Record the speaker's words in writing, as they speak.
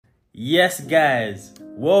Yes guys,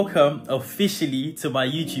 welcome officially to my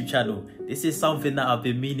YouTube channel. This is something that I've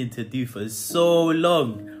been meaning to do for so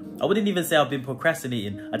long. I wouldn't even say I've been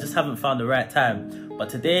procrastinating, I just haven't found the right time. But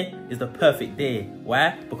today is the perfect day.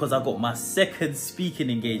 Why? Because I've got my second speaking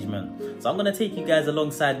engagement. So I'm gonna take you guys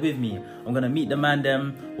alongside with me. I'm gonna meet the man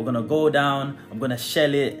them, we're gonna go down, I'm gonna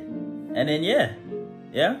shell it, and then yeah,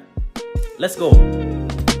 let's go.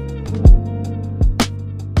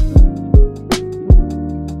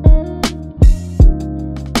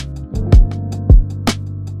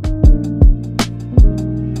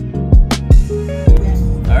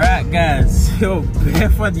 Yo, bare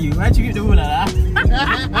funny. Why'd you get the wool like that?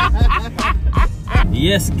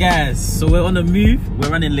 Yes, guys. So we're on the move.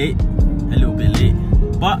 We're running late. A little bit late.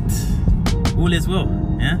 But all is well.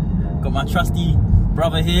 Yeah? Got my trusty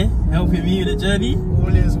brother here helping me with the journey.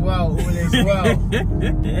 All is well. All is well.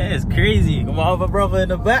 Yeah, it's crazy. Got my other brother in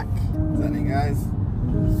the back. Exactly, guys.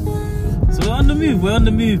 So we're on the move. We're on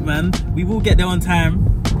the move, man. We will get there on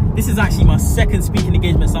time. This is actually my second speaking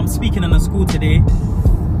engagement. So I'm speaking in a school today.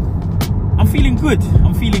 I'm feeling good.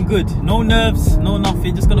 I'm feeling good. No nerves, no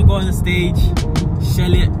nothing. Just gonna go on the stage,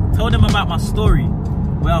 shell it, tell them about my story,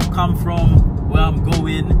 where I've come from, where I'm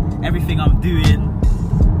going, everything I'm doing.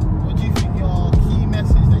 What do you think your key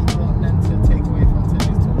message that you want them to take away from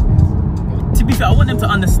today's talk is? To be fair, I want them to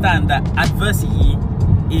understand that adversity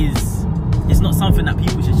is not something that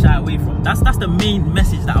people should shy away from. That's the main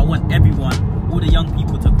message that I want everyone, all the young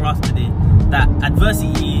people, to grasp today. That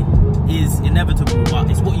adversity is inevitable, but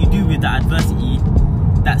it's what you do with that adversity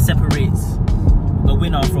that separates a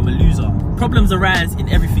winner from a loser. Problems arise in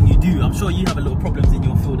everything you do. I'm sure you have a little problems in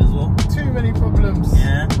your field as well. Too many problems.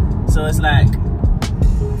 Yeah. So it's like,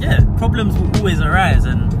 yeah, problems will always arise,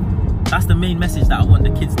 and that's the main message that I want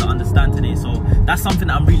the kids to understand today. So that's something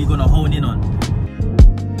that I'm really gonna hone in on.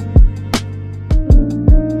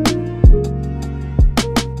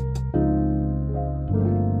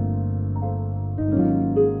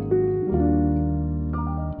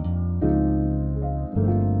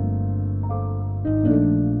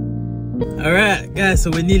 Alright guys, so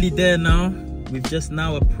we're nearly there now. We've just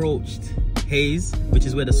now approached Hayes, which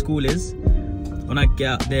is where the school is. When I get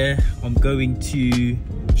out there, I'm going to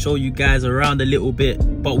show you guys around a little bit,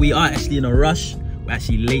 but we are actually in a rush. We're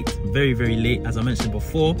actually late, very late, as I mentioned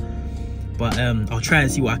before, but I'll try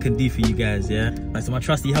and see what I can do for you guys. Yeah, right, so my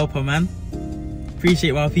trusty helper, man,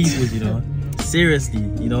 appreciate my people, you know. Seriously,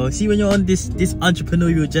 you know, see, when you're on this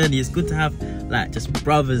entrepreneurial journey, it's good to have like just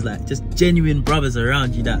brothers, like just genuine brothers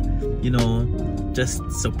around you that, you know, just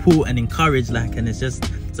support and encourage, like, and it's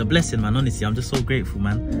a blessing, man. Honestly, I'm just so grateful,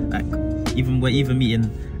 man. Like, we're even meeting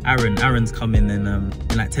Aaron's coming in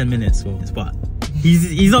like 10 minutes, so but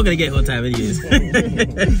he's not gonna get on time anyways.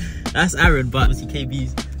 That's Aaron, but obviously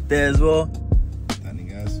KB's there as well. Thank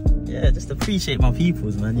you, guys. Yeah, just appreciate my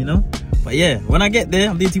peoples, man, you know. But yeah, when I get there,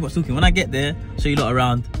 I'm doing too much talking. When I get there, show you lot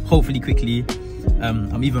around, hopefully quickly.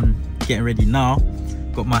 I'm even getting ready now.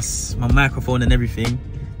 Got my microphone and everything,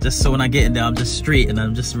 just so when I get in there, I'm just straight and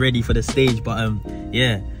I'm just ready for the stage. But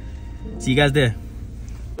yeah, see you guys there.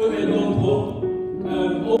 Over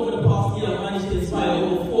the past year, I managed to inspire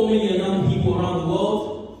over 4 million young people around the world.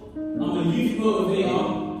 I'm a youth motivator,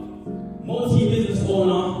 multi-business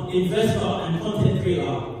owner, investor, and content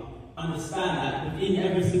creator. Understand that within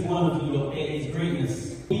every single one of you, there is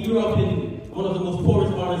greatness. We grew up in one of the most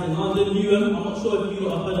poorest boroughs in London, Newham. I'm not sure if you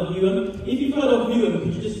have heard of Newham. If you've heard of Newham,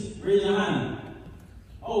 could you just raise your hand?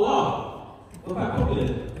 Oh wow, we're quite popular.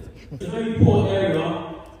 It's a very poor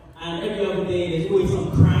area, and every other day there's always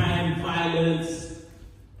some crime, violence,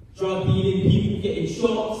 drug dealing, people getting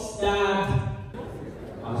shot, stabbed.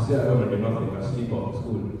 I sit at home and do nothing. I sleep after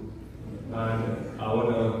school, and I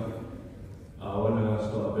wanna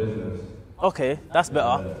start a business. Okay, that's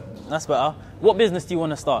better. That's better. What business do you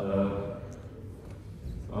want to start? I don't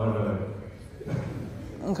know.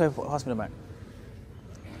 Okay, pass me the mic.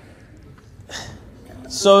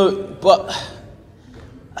 So, but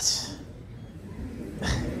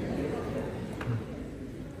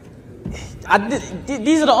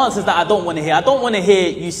these are the answers that I don't want to hear. I don't want to hear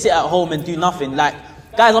you sit at home and do nothing. Like,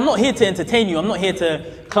 guys, I'm not here to entertain you. I'm not here to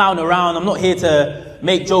clown around. I'm not here to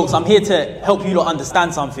make jokes. I'm here to help you lot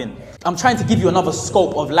understand something. I'm trying to give you another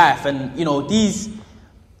scope of life, and you know,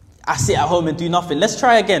 I sit at home and do nothing. Let's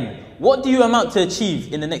try again. What do you amount to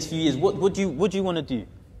achieve in the next few years? What do you want to do?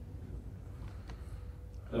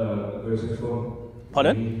 Go sixth form.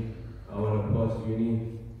 Pardon? I want to pass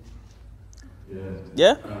uni.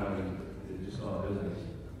 Yeah? And just start a business.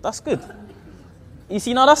 That's good. You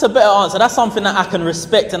see, now that's a better answer. That's something that I can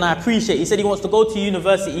respect and I appreciate. He said he wants to go to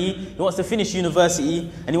university, he wants to finish university,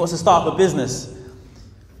 and he wants to start up a business.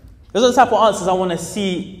 Those are the type of answers I want to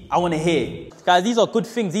see, I want to hear. Guys, these are good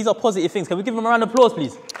things. These are positive things. Can we give them a round of applause,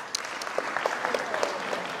 please?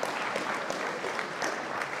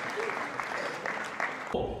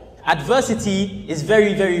 Adversity is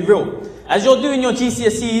very, very real. As you're doing your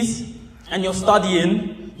GCSEs and you're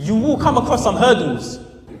studying, you will come across some hurdles.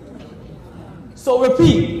 So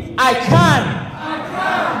repeat, I can. I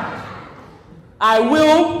can. I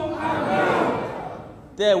will. I will.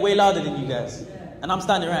 They're way louder than you guys. And I'm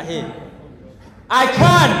standing right here. I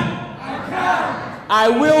can. I can. I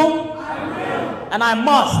will. I will. And I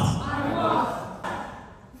must. I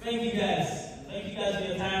must. Thank you guys. Thank you guys for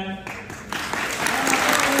your time.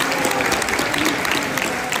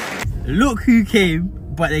 Look who came,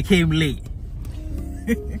 but they came late.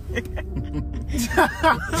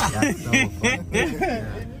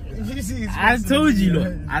 I told you,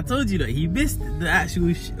 look, he missed the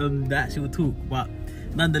actual talk, but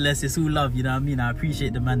nonetheless, it's all love, you know what I mean? I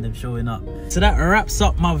appreciate the man them showing up. So that wraps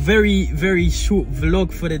up my very, very short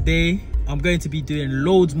vlog for the day. I'm going to be doing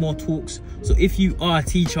loads more talks. So if you are a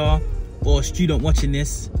teacher or a student watching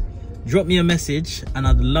this, drop me a message and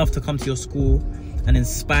I'd love to come to your school and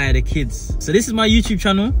inspire the kids. So this is my YouTube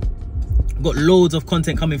channel. I've got loads of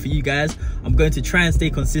content coming for you guys. I'm going to try and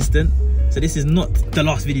stay consistent. So this is not the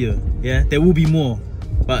last video, yeah? There will be more.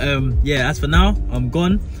 But yeah, as for now, I'm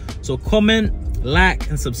gone. So comment, like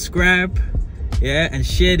and subscribe, yeah, and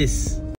share this.